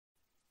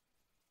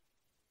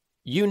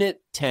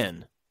Unit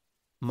 10.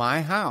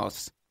 My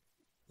House.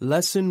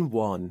 Lesson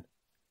 1.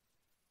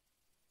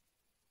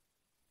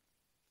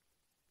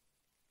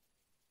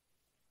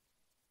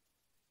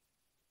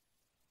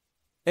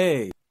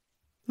 A.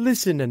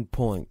 Listen and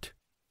point.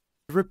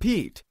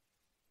 Repeat.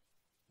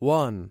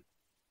 1.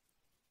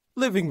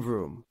 Living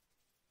room.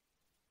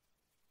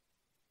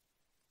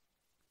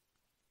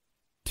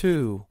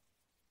 2.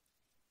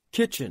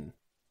 Kitchen.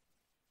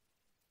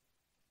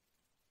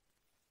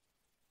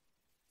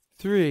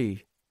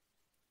 3.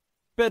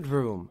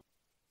 Bedroom.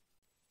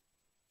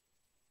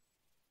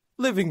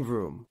 Living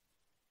room.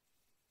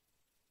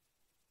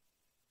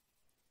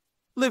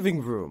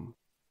 Living room.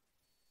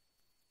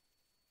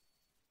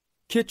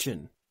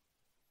 Kitchen.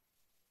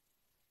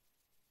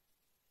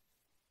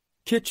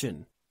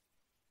 Kitchen.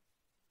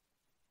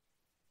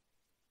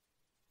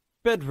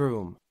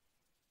 Bedroom.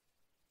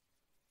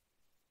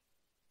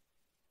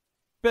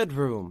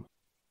 Bedroom.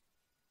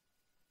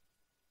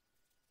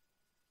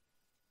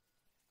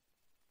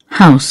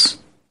 House.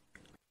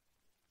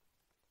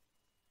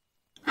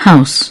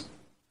 House.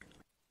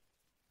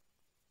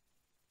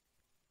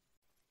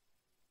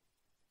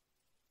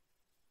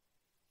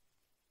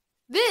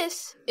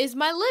 This is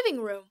my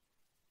living room.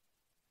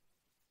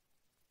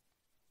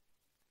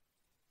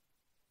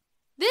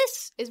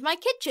 This is my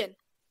kitchen.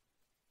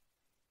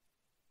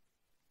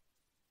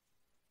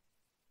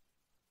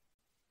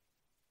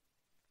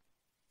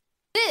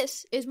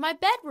 This is my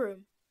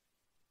bedroom.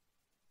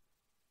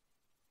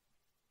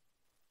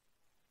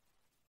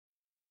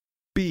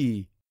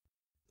 B.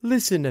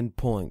 Listen and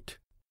point.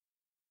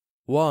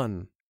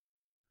 1.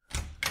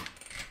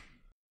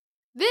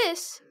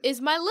 This is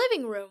my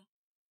living room.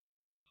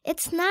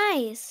 It's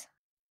nice.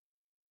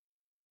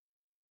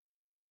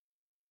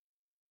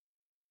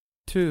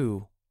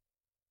 2.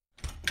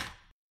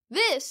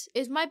 This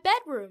is my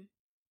bedroom.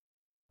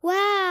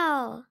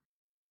 Wow.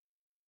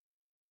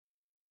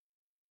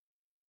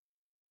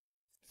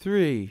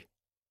 3.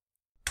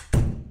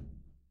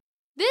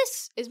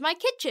 This is my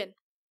kitchen.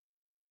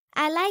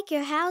 I like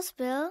your house,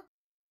 Bill.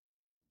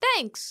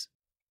 Thanks.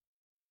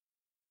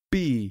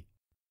 B.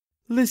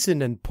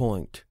 Listen and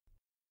point.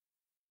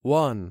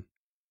 1.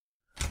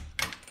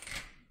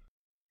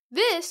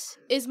 This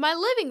is my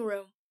living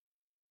room.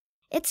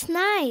 It's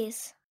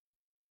nice.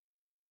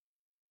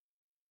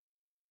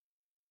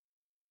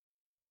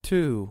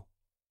 2.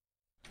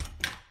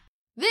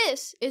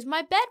 This is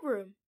my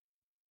bedroom.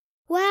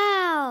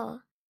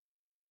 Wow.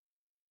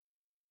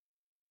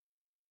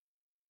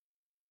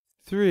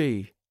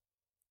 3.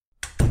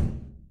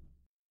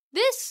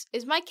 This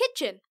is my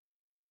kitchen.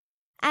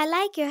 I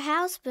like your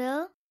house,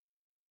 Bill.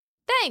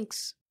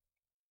 Thanks.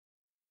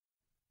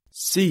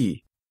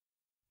 C.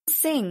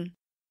 Sing.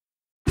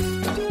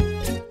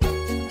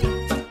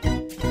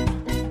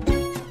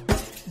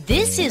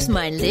 This is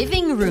my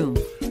living room.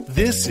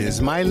 This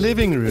is my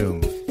living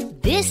room.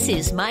 This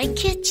is my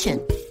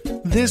kitchen.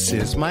 This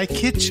is my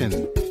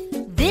kitchen.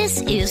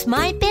 This is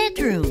my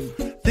bedroom.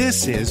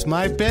 This is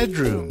my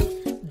bedroom.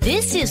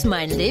 This is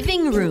my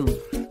living room.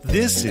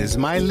 This is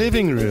my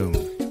living room.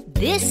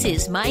 This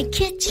is my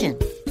kitchen.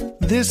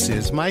 This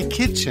is my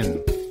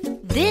kitchen.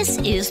 This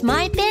is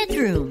my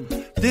bedroom.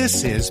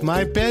 This is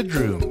my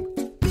bedroom.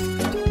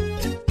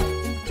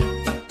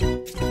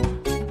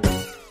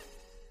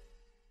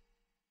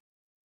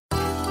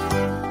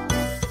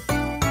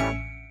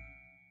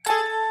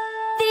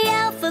 The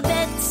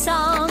alphabet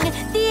song,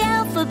 the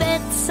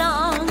alphabet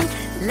song.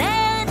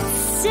 Let's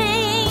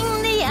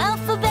sing the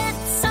alphabet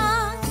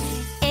song.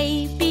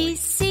 A, B,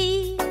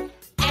 C.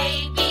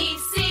 A, B,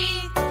 C.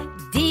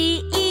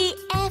 D, E,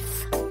 F.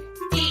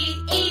 D,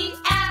 E,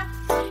 F.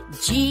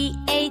 G,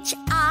 H,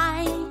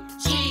 I.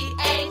 G,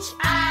 H,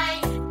 I.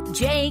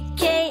 J,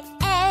 K,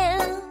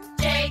 L.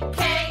 J,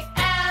 K,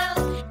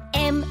 L.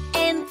 M,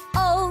 N,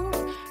 O.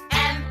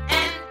 M,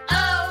 N,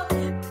 O.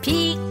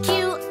 P,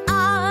 Q,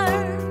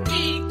 R. P,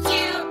 Q,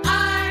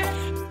 R.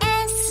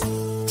 S,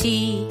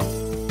 T.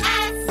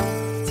 S,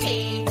 T.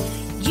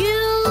 U,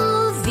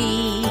 V.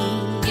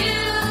 U,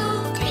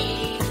 V.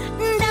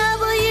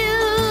 W.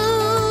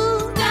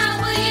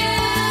 W.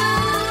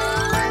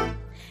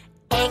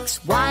 X,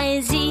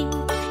 Y, Z.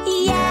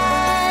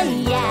 Yeah,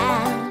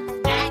 yeah.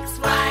 X,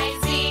 Y,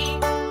 Z.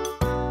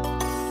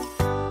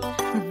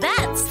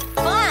 That's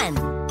fun.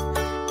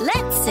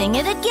 Let's sing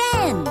it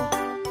again.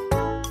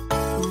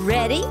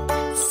 Ready,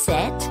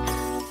 set,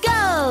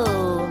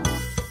 go.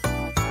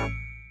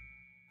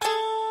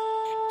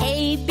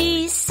 A,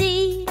 B,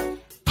 C.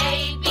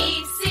 A, B,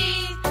 C.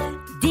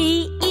 D,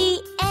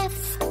 E,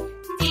 F.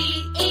 D,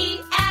 E,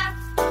 F.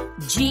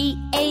 G,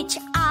 H,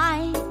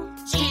 I.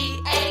 G,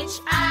 H,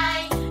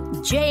 I.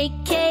 J,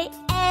 K,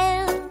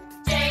 L.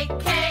 J,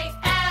 K,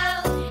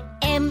 L.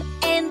 M,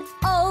 N,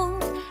 O.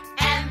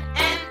 M,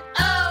 N,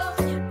 O.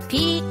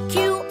 P,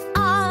 Q,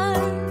 R.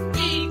 P,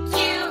 Q,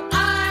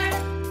 R.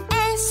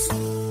 S,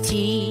 T.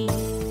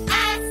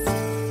 S,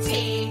 T.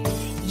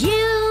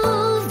 U,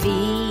 V.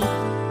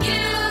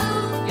 U,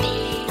 V.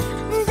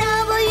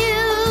 W.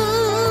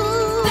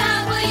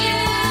 W.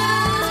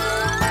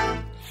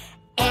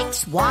 X,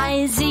 X,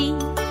 Y, Z.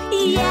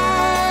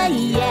 Yeah,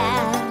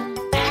 yeah.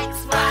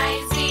 X,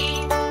 Y,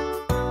 Z.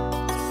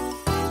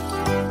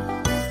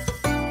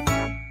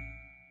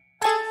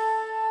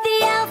 The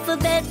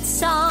alphabet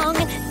song,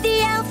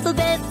 the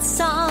alphabet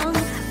song.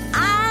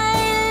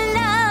 I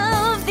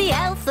love the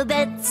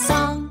alphabet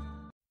song.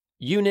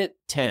 Unit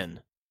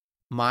 10.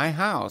 My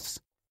house.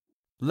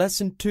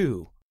 Lesson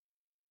 2.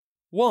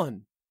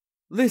 1.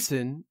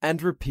 Listen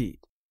and repeat.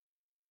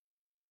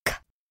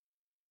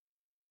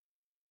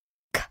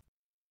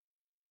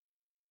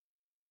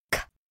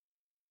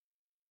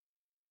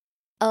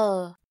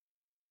 Oh.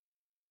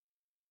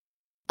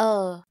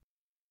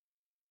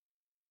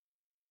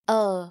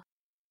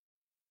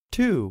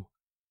 2.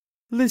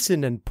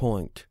 Listen and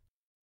point.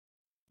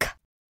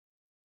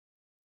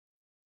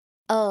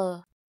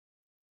 Oh.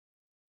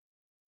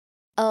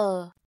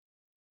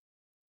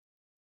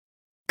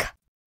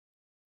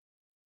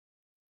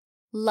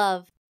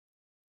 Love.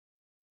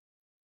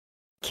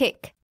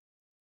 Kick.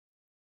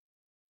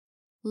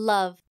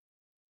 Love.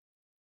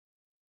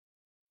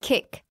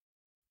 Kick.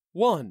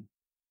 1.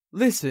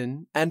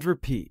 Listen and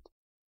repeat.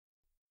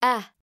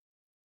 Ah.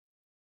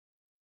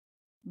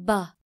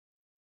 Ba.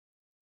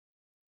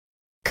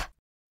 K.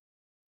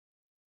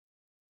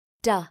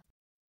 Da.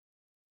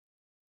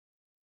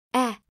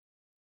 Ah.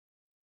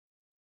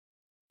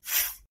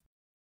 F.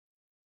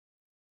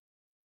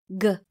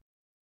 G.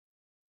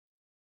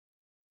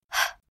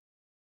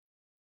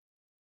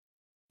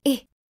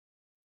 H. I.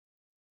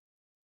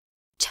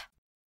 Ch.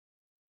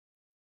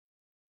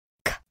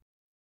 K.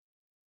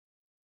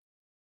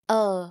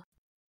 O.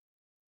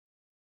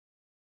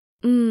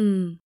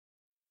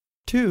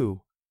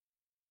 2.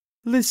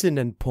 Listen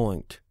and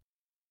point.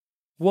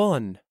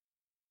 1.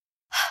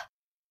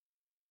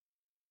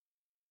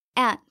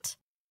 Ant.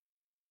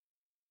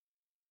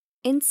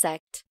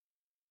 Insect.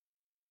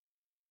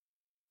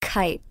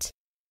 Kite.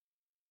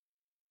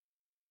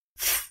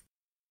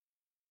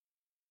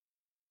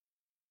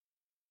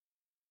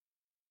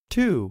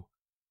 2.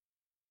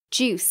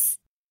 Juice.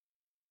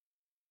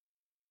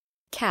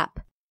 Cap.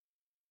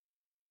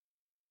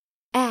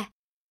 A.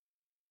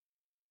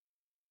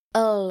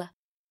 L.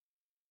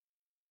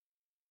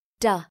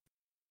 Da.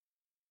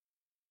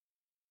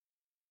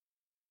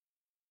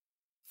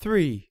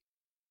 3.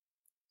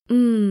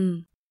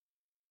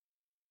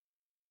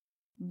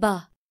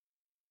 Ba.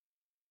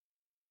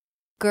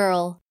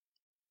 Girl.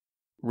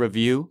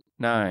 Review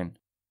 9.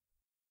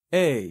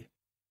 A.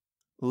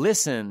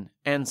 Listen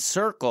and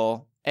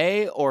circle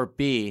A or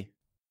B.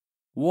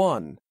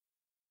 1.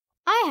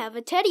 I have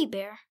a teddy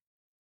bear.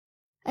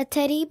 A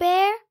teddy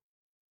bear?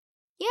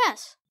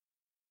 Yes.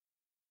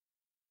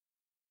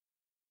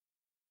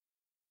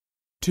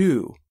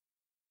 2.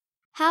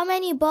 How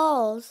many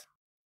balls?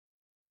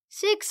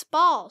 6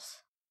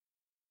 balls.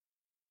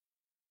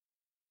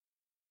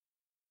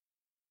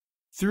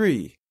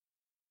 3.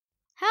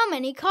 How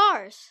many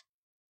cars?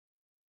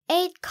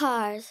 8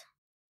 cars.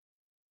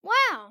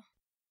 Wow.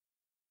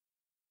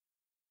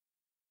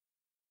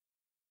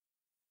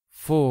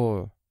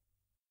 4.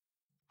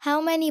 How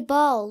many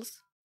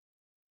balls?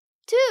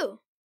 2.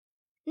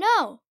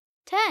 No,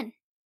 10.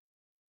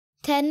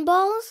 10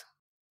 balls?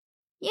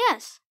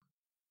 Yes.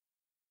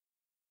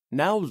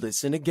 Now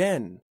listen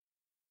again.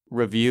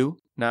 Review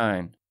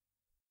 9.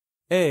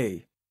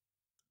 A.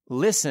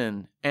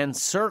 Listen and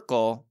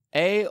circle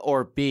A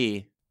or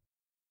B.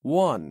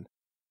 1.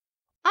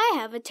 I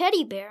have a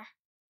teddy bear.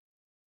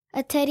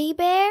 A teddy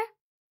bear?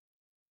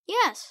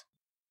 Yes.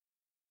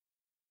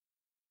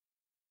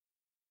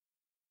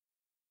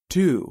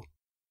 2.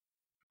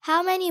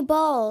 How many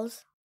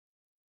balls?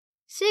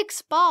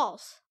 6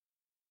 balls.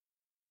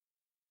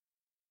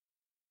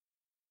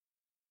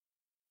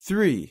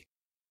 3.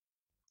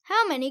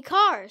 How many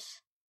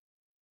cars?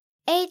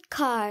 8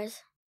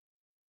 cars.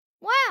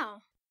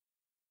 Wow.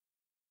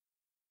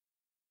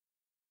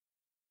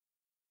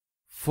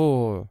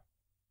 4.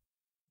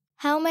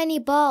 How many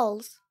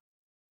balls?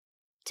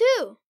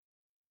 2.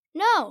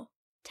 No,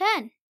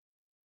 10.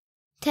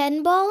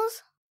 10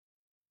 balls?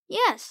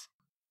 Yes.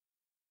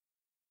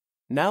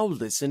 Now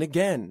listen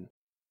again.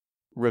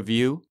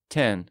 Review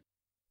 10.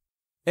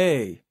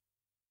 A.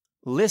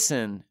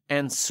 Listen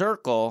and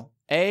circle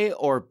A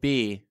or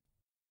B.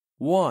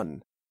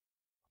 1.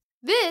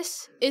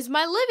 This is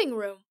my living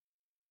room.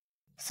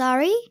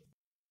 Sorry?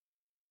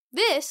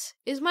 This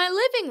is my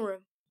living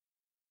room.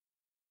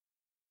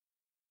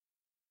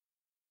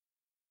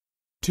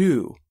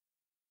 2.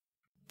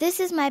 This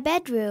is my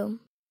bedroom.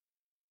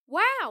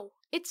 Wow,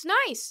 it's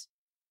nice.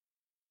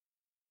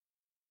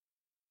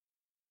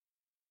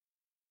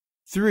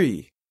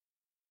 3.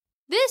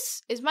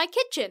 This is my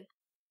kitchen.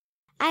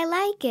 I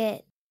like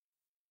it.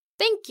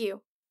 Thank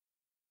you.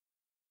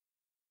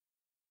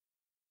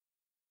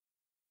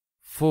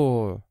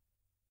 4.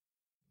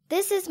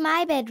 This is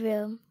my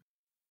bedroom.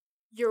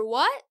 Your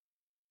what?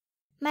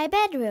 My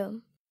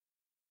bedroom.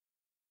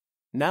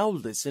 Now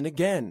listen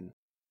again.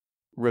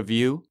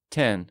 Review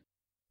 10.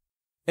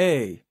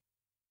 A.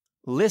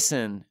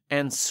 Listen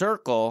and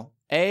circle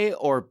A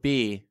or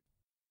B.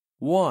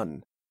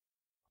 1.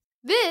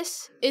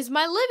 This is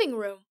my living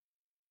room.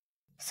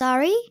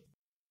 Sorry?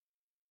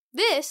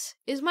 This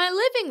is my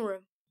living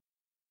room.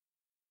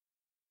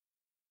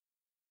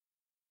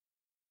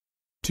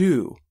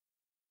 2,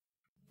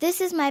 This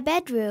is my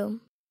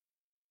bedroom.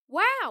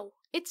 Wow,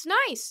 it's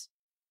nice.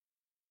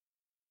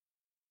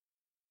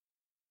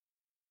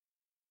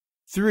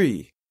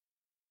 3,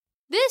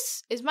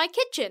 This is my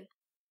kitchen.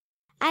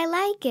 I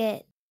like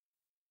it.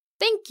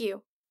 Thank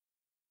you.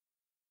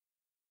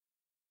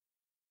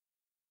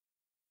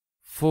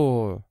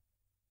 4,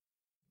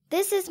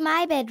 This is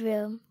my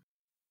bedroom.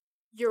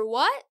 Your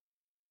what?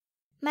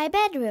 My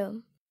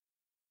bedroom.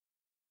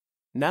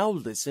 now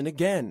listen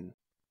again.